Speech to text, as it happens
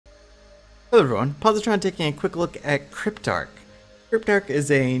Hello everyone, Positron taking a quick look at Cryptark. Cryptark is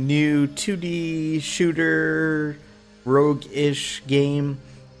a new 2D shooter, rogue-ish game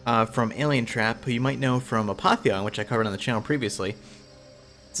from Alientrap, who you might know from Positron, which I covered on the channel previously.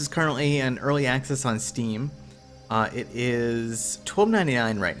 This is currently an early access on Steam. It is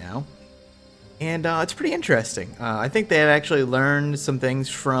 $12.99 right now, and it's pretty interesting. I think they have actually learned some things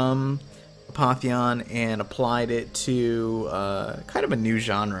from Positron and applied it to kind of a new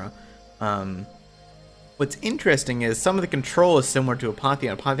genre. What's interesting is some of the control is similar to a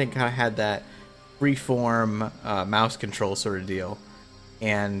Positron. Positron kind of had that freeform mouse control sort of deal,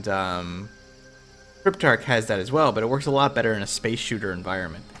 and Cryptark has that as well, but it works a lot better in a space shooter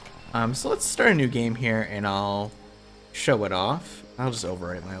environment. So let's start a new game here, and I'll show it off. I'll just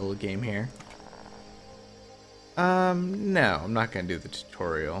overwrite my old game here. No, I'm not going to do the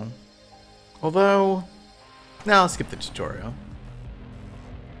tutorial. Although, no, I'll skip the tutorial.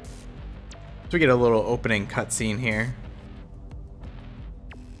 So we get a little opening cutscene here.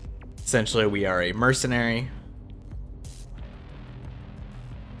 Essentially, we are a mercenary.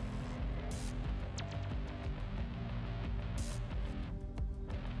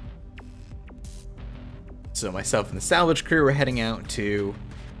 So myself and the salvage crew are heading out to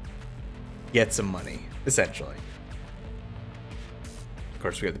get some money, essentially. Of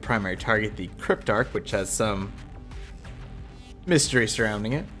course, we have the primary target, the Cryptark, which has some mystery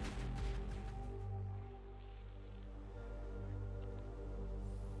surrounding it.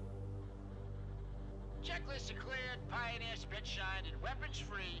 Checklist are cleared, Pioneer spit shined, and weapons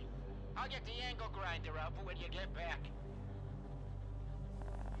free. I'll get the angle grinder out for when you get back.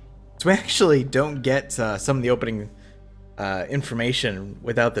 So we actually don't get some of the opening information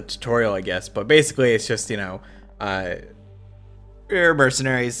without the tutorial, I guess. But basically, it's just, you know, we're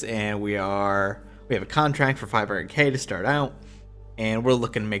mercenaries, and we have a contract for 500K to start out, and we're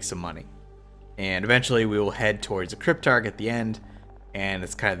looking to make some money. And eventually, we will head towards a Cryptark at the end, and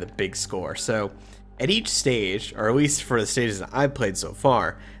it's kind of the big score. So at each stage, or at least for the stages that I've played so far,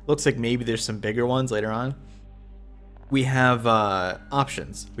 it looks like maybe there's some bigger ones later on. We have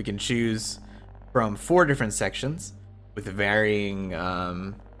options. We can choose from 4 different sections with varying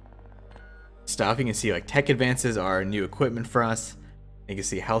stuff. You can see like tech advances are new equipment for us. You can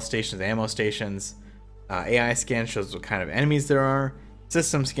see health stations, ammo stations. AI scan shows what kind of enemies there are.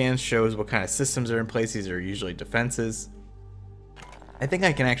 System scans shows what kind of systems are in place. These are usually defenses. I think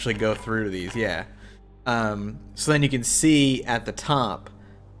I can actually go through these, yeah. So then you can see at the top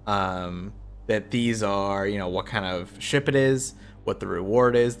that these are, you know, what kind of ship it is, what the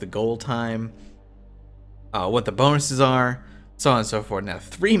reward is, the goal time, what the bonuses are, so on and so forth. Now,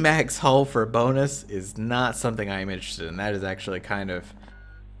 3 max hull for a bonus is not something I'm interested in. That is actually kind of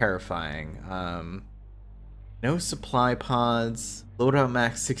terrifying. No supply pods. Loadout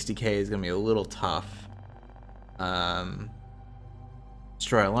max 60k is going to be a little tough.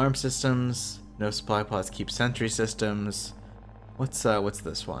 Destroy alarm systems. No supply pods. Keep sentry systems. What's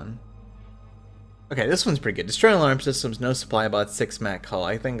this one? Okay, this one's pretty good. Destroy alarm systems, no supply pods, 6 max hull.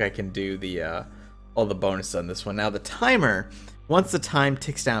 I think I can do the all the bonuses on this one. Now the timer, once the time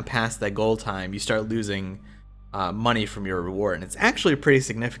ticks down past that goal time, you start losing money from your reward, and it's actually pretty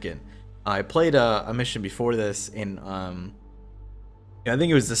significant. I played a mission before this in, I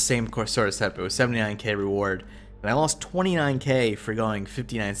think it was the same sort of setup. It was 79k reward, and I lost 29k for going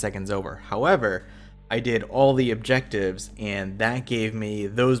 59 seconds over. However, I did all the objectives, and that gave me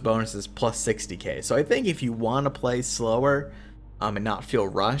those bonuses plus 60k. So I think if you want to play slower and not feel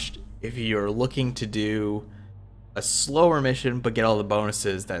rushed, if you're looking to do a slower mission but get all the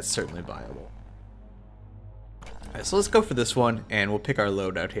bonuses, that's certainly viable. Alright, so let's go for this one, and we'll pick our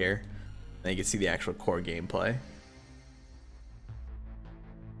loadout here. Then you can see the actual core gameplay.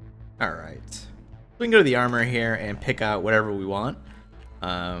 Alright. We can go to the armor here and pick out whatever we want.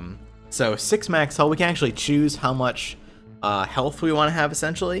 So 6 max hull, we can actually choose how much health we want to have,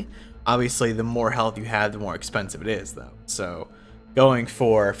 essentially. Obviously, the more health you have, the more expensive it is, though. So going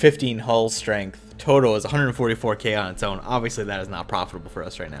for 15 hull strength, total is 144k on its own. Obviously, that is not profitable for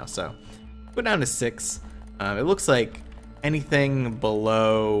us right now. So go down to 6. It looks like anything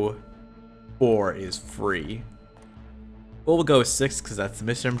below 4 is free. Well, we'll go with 6 because that's the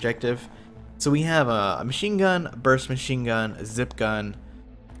mission objective. So we have a machine gun, a burst machine gun, a zip gun.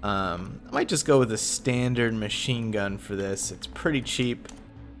 I might just go with a standard machine gun for this. It's pretty cheap.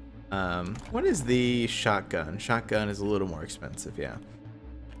 What is the shotgun? Shotgun is a little more expensive, yeah.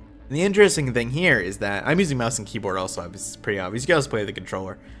 And the interesting thing here is that I'm using mouse and keyboard also. It's pretty obvious. You can also play the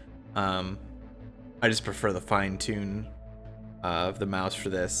controller. I just prefer the fine tune of the mouse for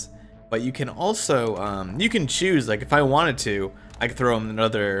this. But you can also, you can choose, like if I wanted to, I could throw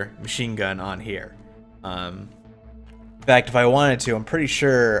another machine gun on here. In fact, if I wanted to, I'm pretty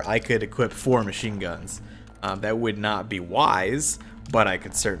sure I could equip 4 machine guns. That would not be wise, but I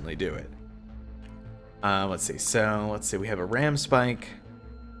could certainly do it. Let's see. So, let's see. We have a ram spike.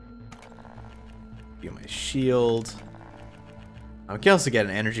 Get my shield. We can also get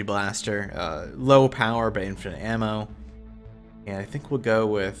an energy blaster. Low power, but infinite ammo. And I think we'll go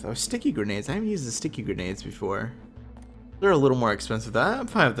with sticky grenades. I haven't used the sticky grenades before. They're a little more expensive. I'm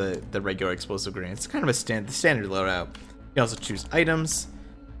fine with the regular explosive grenades. It's kind of the standard loadout. You can also choose items,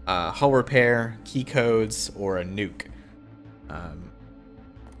 hull repair, key codes, or a nuke.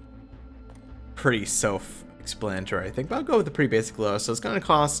 Pretty self-explanatory, I think, but I'll go with the pretty basic loadout. So it's going to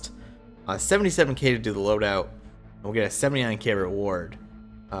cost 77k to do the loadout, and we'll get a 79k reward.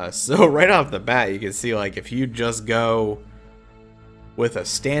 So right off the bat, you can see, like, if you just go with a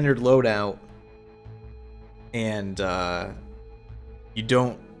standard loadout and you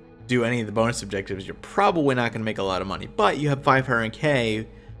don't do any of the bonus objectives, you're probably not going to make a lot of money. But you have 500k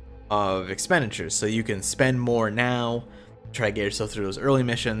of expenditures, so you can spend more now, try to get yourself through those early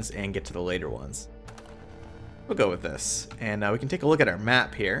missions, and get to the later ones. We'll go with this, and we can take a look at our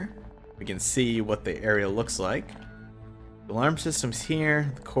map here. We can see what the area looks like. The alarm system's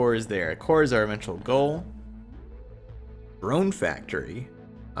here, the core is there. Core is our eventual goal. Drone factory.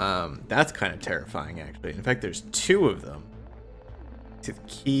 That's kind of terrifying, actually. In fact, there's 2 of them. See the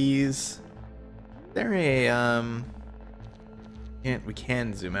keys. Is there a we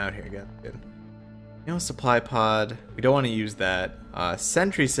can zoom out here. Good. Supply pod. We don't want to use that.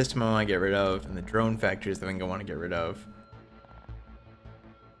 Sentry system I want to get rid of, and the drone factory is the thing I want to get rid of.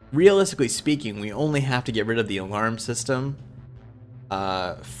 Realistically speaking, we only have to get rid of the alarm system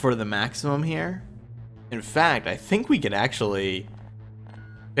for the maximum here. In fact, I think we could actually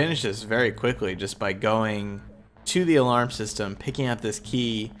finish this very quickly just by going to the alarm system, picking up this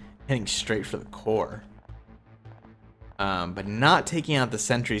key, heading straight for the core. But not taking out the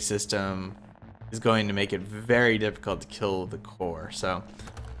sentry system is going to make it very difficult to kill the core. So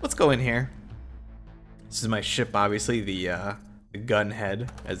let's go in here. This is my ship, obviously, the gun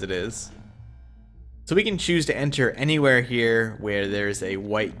head as it is. So we can choose to enter anywhere here where there's a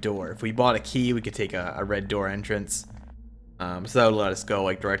white door. If we bought a key, we could take a red door entrance. So that would let us go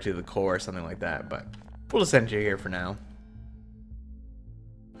like directly to the core or something like that. But we'll just enter here for now.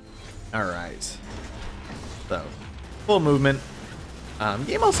 Alright. So, full movement.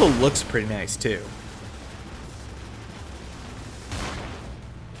 Game also looks pretty nice too.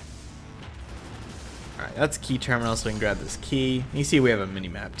 Alright, that's key terminal, so we can grab this key. You see we have a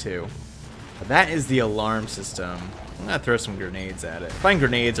mini-map too. That is the alarm system. I'm gonna throw some grenades at it. I find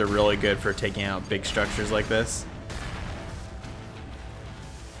grenades are really good for taking out big structures like this.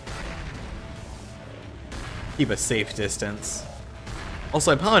 Keep a safe distance. Also,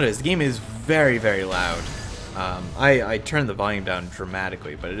 I apologize, the game is very, very loud. I turned the volume down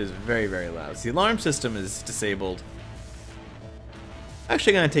dramatically, but it is very, very loud. So the alarm system is disabled. I'm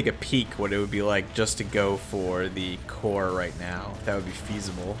actually going to take a peek what it would be like just to go for the core right now, if that would be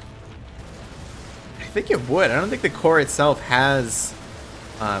feasible. I think it would. I don't think the core itself has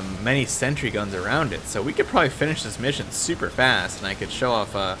many sentry guns around it, so we could probably finish this mission super fast, and I could show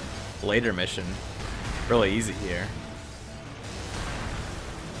off a later mission really easy here.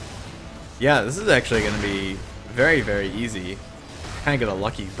 Yeah, this is actually going to be very, very easy. Kind of get a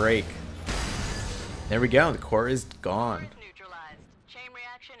lucky break. There we go. The core is gone. Neutralized. Chain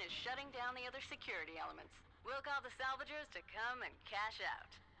reaction is shutting down the other security elements. We'll call the salvagers to come and cash out.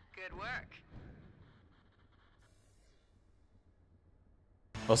 Good work.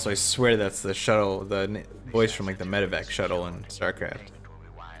 Also, I swear that's the shuttle, the voice from like the medevac shuttle in StarCraft.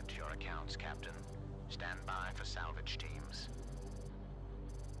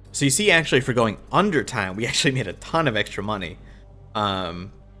 So you see, actually, for going under time, we actually made a ton of extra money.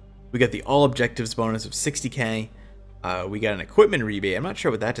 We got the all objectives bonus of 60k. We got an equipment rebate. I'm not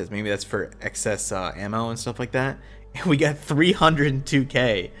sure what that does. Maybe that's for excess ammo and stuff like that. And we got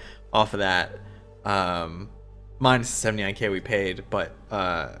 302k off of that. Minus the 79k we paid, but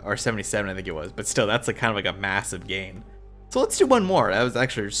or 77 I think it was. But still, that's like kind of like a massive gain. So let's do one more. That was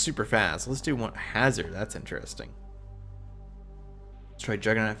actually super fast. Let's do one hazard. That's interesting. Try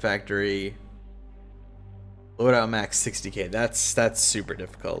Juggernaut Factory. Loadout max 60k. That's super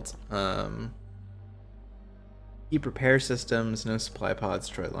difficult. Keep repair systems, no supply pods,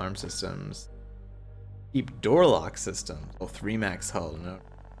 destroy alarm systems. Keep door lock systems. Oh, 3 max hull. No.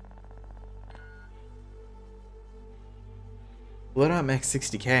 Loadout max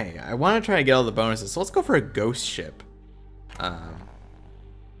 60k. I want to try to get all the bonuses, so let's go for a ghost ship.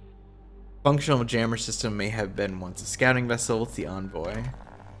 Functional jammer system may have been once a scouting vessel. It's the Envoy.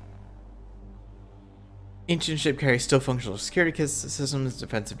 Ancient ship carries still functional security systems,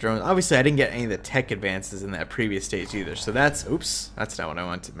 defensive drones. Obviously, I didn't get any of the tech advances in that previous stage either. So that's, oops, that's not what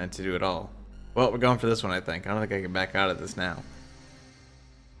I meant to do at all. Well, we're going for this one, I think. I don't think I can back out of this now.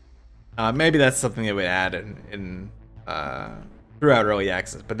 Maybe that's something they would add in throughout early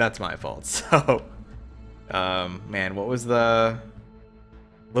access, but that's my fault. So, man, what was the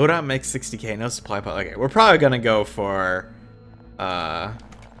loadout? Makes 60k, no supply pod. Okay, we're probably gonna go for. Well,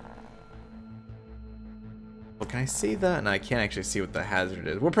 can I see that? No, I can't actually see what the hazard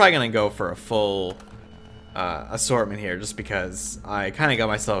is. We're probably gonna go for a full assortment here, just because I kind of got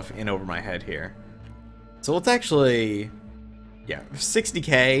myself in over my head here. So let's actually, yeah,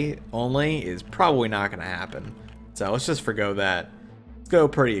 60k only is probably not gonna happen. So let's just forgo that. Let's go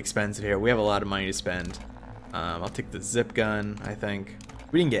pretty expensive here. We have a lot of money to spend. I'll take the zip gun, I think.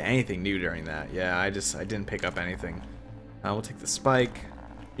 We didn't get anything new during that. Yeah, I didn't pick up anything. We'll take the spike.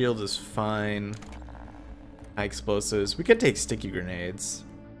 Shield is fine. High explosives. We could take sticky grenades.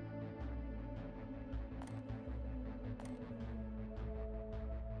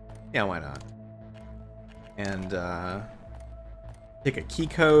 Yeah, why not? And take a key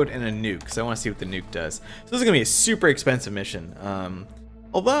code and a nuke, because I want to see what the nuke does. So this is going to be a super expensive mission.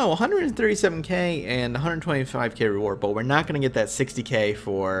 Although 137k and 125k reward, but we're not going to get that 60k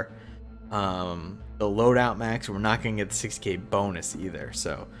for the loadout max. We're not going to get the 60k bonus either,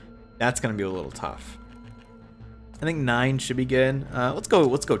 so that's going to be a little tough. I think 9 should be good. Let's go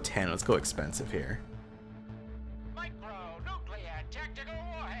 10. Let's go expensive here. Micro-nuclear tactical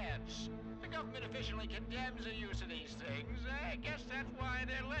warheads. The government officially condemns the use of these things. I guess that's why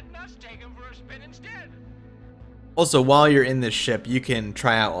they're letting us take them for a spin instead. Also, while you're in this ship, you can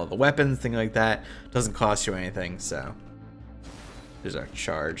try out all the weapons, things like that. Doesn't cost you anything, so there's our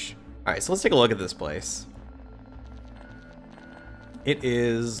charge. All right, so let's take a look at this place. It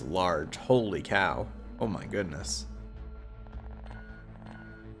is large. Holy cow. Oh my goodness.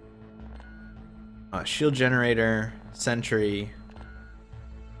 Shield generator, sentry.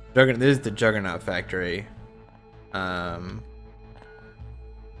 This is the Juggernaut factory.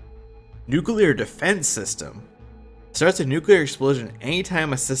 Nuclear defense system. Starts a nuclear explosion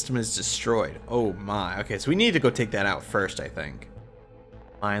anytime a system is destroyed. Oh my. Okay, so we need to go take that out first, I think.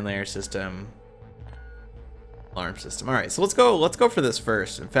 Mine layer system. Alarm system. Alright, so let's go for this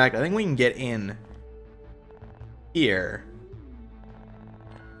first. In fact, I think we can get in here.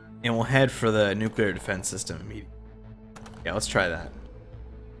 And we'll head for the nuclear defense system immediately. Yeah, let's try that.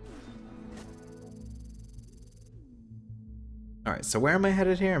 Alright, so where am I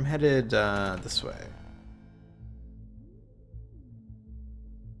headed here? I'm headed this way.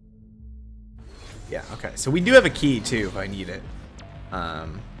 Yeah, okay. So we do have a key too if I need it.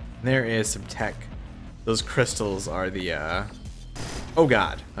 There is some tech. Those crystals are the oh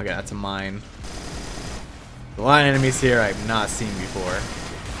god. Okay, that's a mine. A lot of enemies here I've not seen before.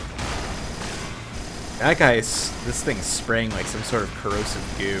 That guy's, this thing's spraying like some sort of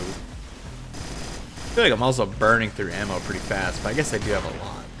corrosive goo. I feel like I'm also burning through ammo pretty fast, but I guess I do have a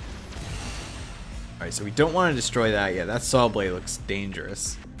lot. Alright, so we don't want to destroy that yet. That saw blade looks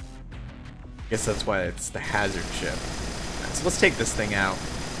dangerous. I guess that's why it's the hazard ship. Right, so let's take this thing out.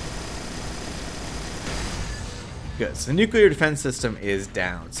 Good, so the nuclear defense system is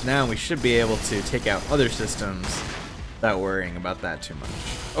down. So now we should be able to take out other systems without worrying about that too much.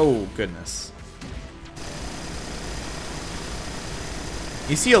 Oh, goodness.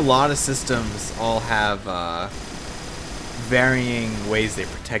 You see a lot of systems all have varying ways they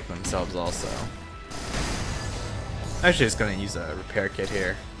protect themselves also. Actually, just going to use a repair kit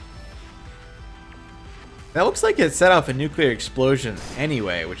here. That looks like it set off a nuclear explosion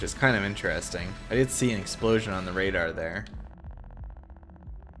anyway, which is kind of interesting. I did see an explosion on the radar there.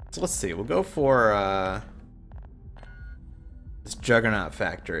 So let's see, we'll go for this Juggernaut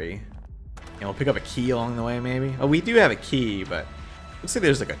factory. And we'll pick up a key along the way maybe. Oh, we do have a key, but looks like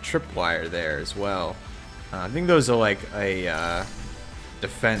there's like a tripwire there as well. I think those are like a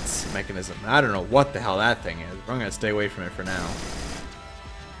defense mechanism. I don't know what the hell that thing is. I'm gonna stay away from it for now.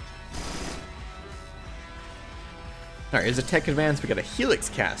 Alright, here's a tech advance. We got a helix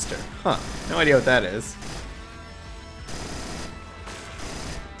caster. Huh, no idea what that is.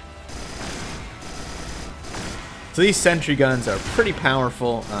 So these sentry guns are pretty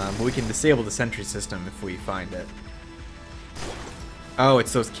powerful, but we can disable the sentry system if we find it. Oh,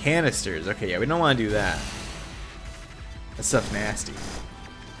 it's those canisters. Okay, yeah, we don't want to do that. That stuff's nasty.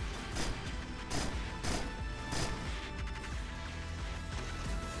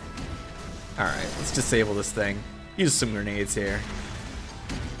 Alright, let's disable this thing. Use some grenades here.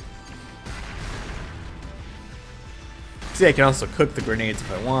 See, I can also cook the grenades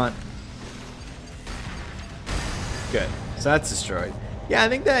if I want. Good. So that's destroyed. Yeah, I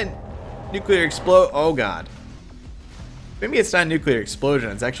think that nuclear explode. Oh god. Maybe it's not a nuclear explosion.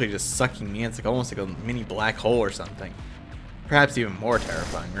 It's actually just sucking me in. It's like almost like a mini black hole or something. Perhaps even more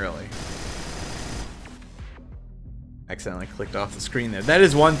terrifying, really. Accidentally clicked off the screen there. That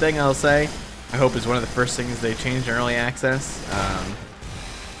is one thing I'll say. I hope is one of the first things they changed in early access.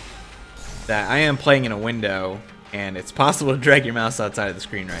 That I am playing in a window, and it's possible to drag your mouse outside of the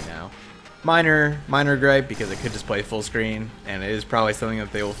screen right now. Minor gripe, because it could just play full screen, and it is probably something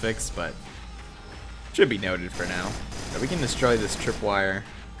that they will fix, but should be noted for now. So we can destroy this tripwire.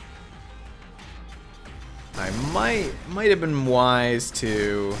 I might have been wise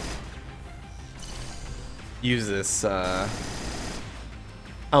to use this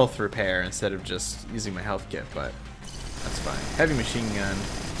health repair instead of just using my health kit, but that's fine. Heavy machine gun.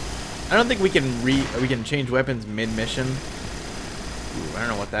 I don't think we can change weapons mid-mission. Ooh, I don't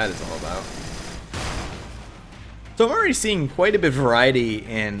know what that is all about. So I'm already seeing quite a bit of variety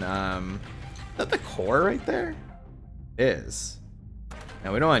in, is that the core right there? It is.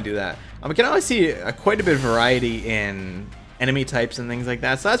 No, we don't want to do that. We can always see quite a bit of variety in enemy types and things like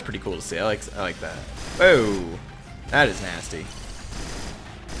that, so that's pretty cool to see. I like that. Whoa, that is nasty.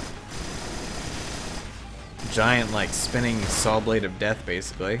 Giant, like, spinning saw blade of death,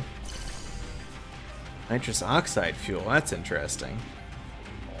 basically. Nitrous oxide fuel, that's interesting.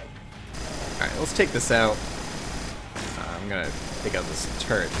 Alright, let's take this out. I'm gonna take out this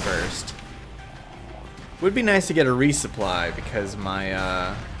turret first. Would be nice to get a resupply because my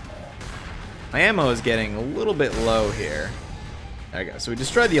my ammo is getting a little bit low here. There we go. So we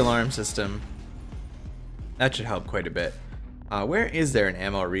destroyed the alarm system. That should help quite a bit. Where is there an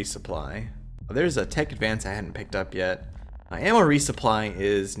ammo resupply? Oh, there's a tech advance I hadn't picked up yet. Ammo resupply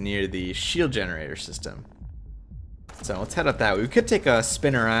is near the shield generator system. So let's head up that way. We could take a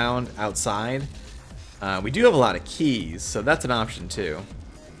spin around outside. We do have a lot of keys, so that's an option too.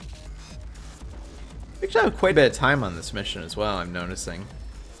 We actually have quite a bit of time on this mission as well, I'm noticing.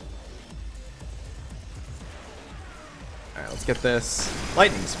 Alright, let's get this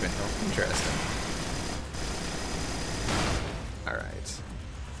lightning spindle. Interesting. Alright.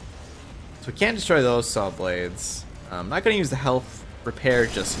 So we can't destroy those saw blades. I'm not going to use the health repair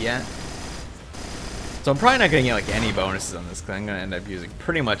just yet. So I'm probably not going to get like any bonuses on this because I'm going to end up using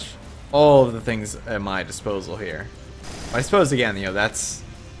pretty much all of the things at my disposal here. But I suppose again, you know, that's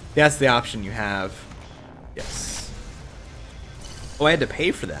the option you have. Yes. Oh, I had to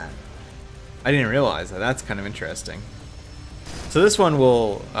pay for that. I didn't realize that. That's kind of interesting. So this one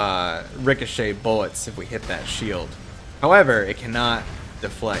will ricochet bullets if we hit that shield. However, it cannot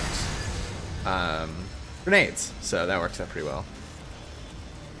deflect grenades, so that works out pretty well.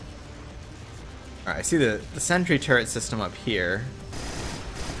 Alright, I see the sentry turret system up here.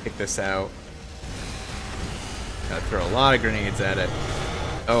 Pick this out. Gotta throw a lot of grenades at it.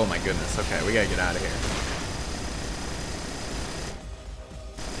 Oh my goodness, okay, we gotta get out of here.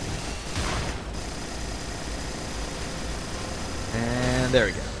 And there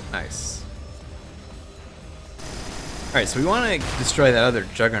we go, nice. Alright, so we want to destroy that other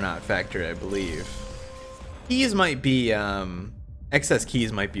Juggernaut factory, I believe. Keys might be, excess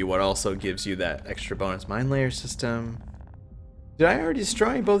keys might be what also gives you that extra bonus mine layer system. Did I already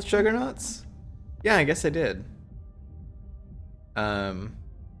destroy both Juggernauts? Yeah, I guess I did.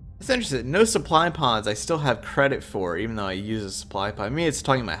 It's interesting. No supply pods I still have credit for, even though I use a supply pod. Maybe it's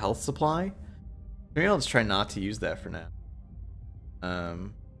talking about health supply. Maybe I'll just try not to use that for now.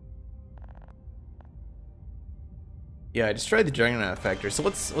 Yeah, I destroyed the Juggernaut factory. So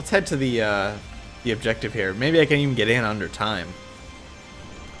let's head to the objective here. Maybe I can even get in under time.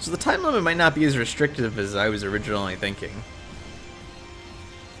 So the time limit might not be as restrictive as I was originally thinking.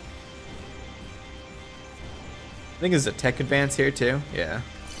 I think there's a tech advance here too. Yeah.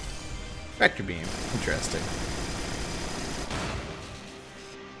 Tractor beam. Interesting.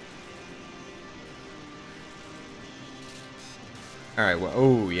 Alright, well,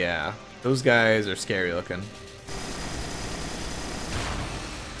 oh yeah. Those guys are scary looking.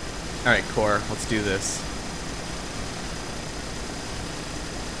 Alright, Core, let's do this.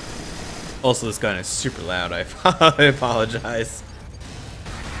 Also, this gun is super loud. I apologize.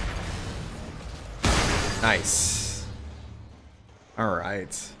 Nice.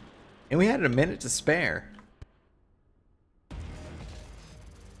 Alright. And we had a minute to spare.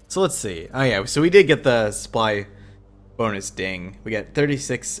 So let's see. Oh yeah, so we did get the supply bonus ding. We got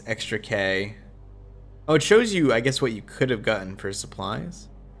 36 extra K. Oh, it shows you, I guess, what you could have gotten for supplies.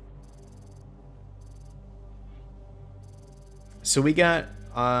 So we got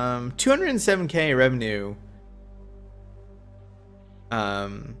 207K revenue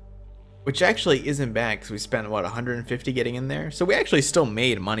which actually isn't bad because we spent, what, 150 getting in there? So we actually still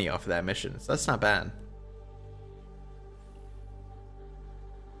made money off of that mission, so that's not bad.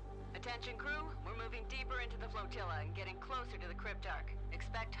 Attention crew, we're moving deeper into the flotilla and getting closer to the Cryptark.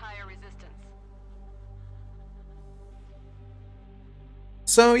 Expect higher resistance.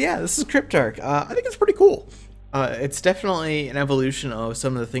 So yeah, this is Cryptark. I think it's pretty cool. It's definitely an evolution of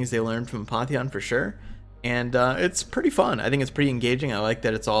some of the things they learned from Positron for sure. And it's pretty fun. I think it's pretty engaging. I like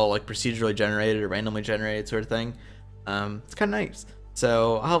that it's all like procedurally generated or randomly generated sort of thing. It's kind of nice.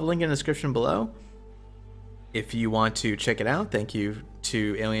 So I'll have a link in the description below if you want to check it out. Thank you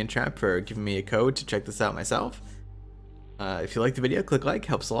to Alientrap for giving me a code to check this out myself. If you like the video, click like,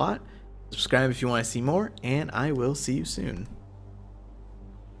 helps a lot. Subscribe if you want to see more, and I will see you soon.